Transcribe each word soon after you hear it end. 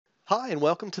Hi, and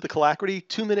welcome to the Calacrity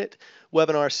 2-minute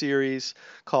webinar series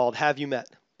called Have You Met?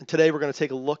 And today we're going to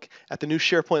take a look at the new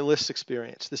SharePoint lists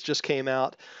experience. This just came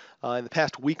out in the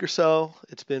past week or so.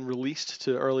 It's been released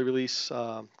to early release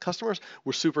customers.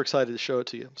 We're super excited to show it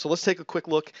to you. So let's take a quick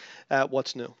look at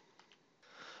what's new.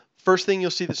 First thing you'll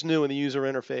see that's new in the user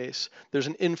interface, there's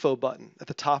an info button at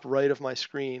the top right of my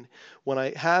screen. When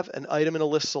I have an item in a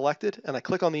list selected and I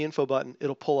click on the info button,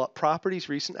 it'll pull up properties,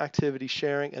 recent activity,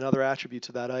 sharing, and other attributes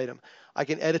of that item. I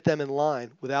can edit them in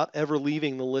line without ever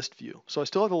leaving the list view. So I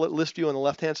still have the list view on the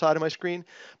left-hand side of my screen,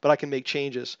 but I can make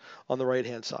changes on the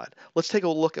right-hand side. Let's take a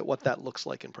look at what that looks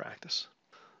like in practice.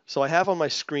 So I have on my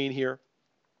screen here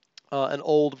an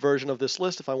old version of this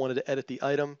list. If I wanted to edit the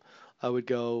item, I would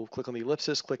go click on the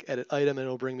ellipsis, click edit item, and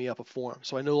it'll bring me up a form.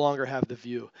 So I no longer have the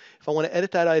view. If I want to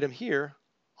edit that item here,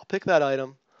 I'll pick that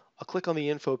item, I'll click on the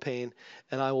info pane,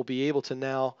 and I will be able to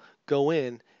now go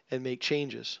in and make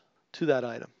changes to that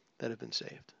item that have been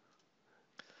saved.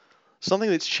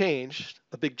 Something that's changed,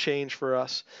 a big change for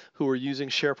us who are using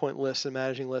SharePoint lists and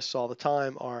managing lists all the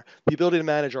time, are the ability to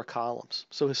manage our columns.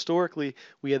 So historically,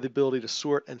 we had the ability to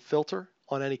sort and filter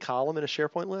on any column in a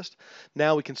SharePoint list.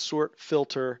 Now we can sort,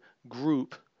 filter,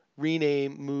 group,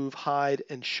 rename, move, hide,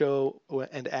 and show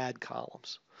and add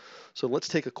columns. So let's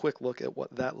take a quick look at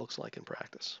what that looks like in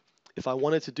practice. If I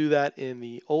wanted to do that in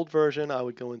the old version, I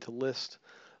would go into list,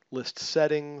 list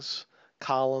settings,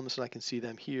 columns, and I can see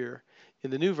them here.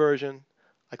 In the new version,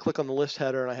 I click on the list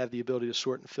header and I have the ability to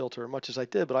sort and filter much as I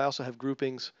did, but I also have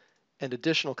groupings and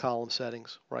additional column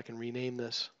settings where I can rename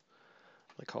this.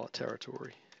 I call it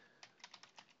territory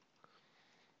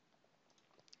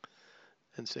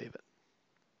and save it.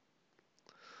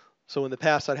 So in the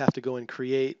past, I'd have to go and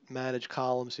create, manage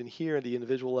columns in here at the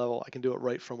individual level. I can do it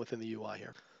right from within the UI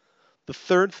here. The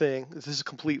third thing, this is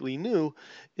completely new,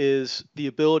 is the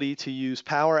ability to use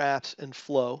Power Apps and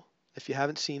Flow. If you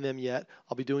haven't seen them yet,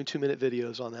 I'll be doing 2-minute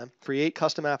videos on them. Create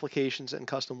custom applications and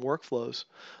custom workflows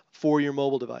for your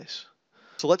mobile device.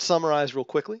 So let's summarize real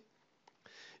quickly.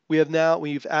 We've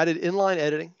added inline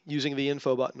editing using the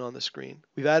info button on the screen.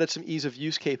 We've added some ease of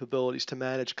use capabilities to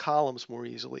manage columns more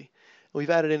easily. And we've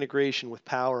added integration with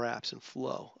Power Apps and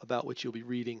Flow, about which you'll be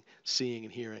reading, seeing,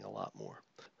 and hearing a lot more.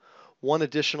 One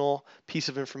additional piece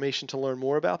of information to learn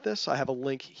more about this, I have a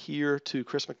link here to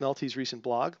Chris McNulty's recent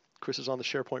blog. Chris is on the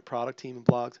SharePoint product team and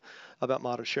blogs about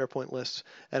modern SharePoint lists.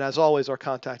 And as always, our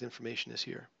contact information is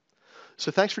here.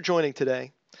 So thanks for joining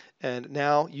today. And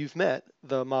now you've met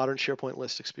the modern SharePoint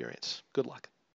list experience. Good luck.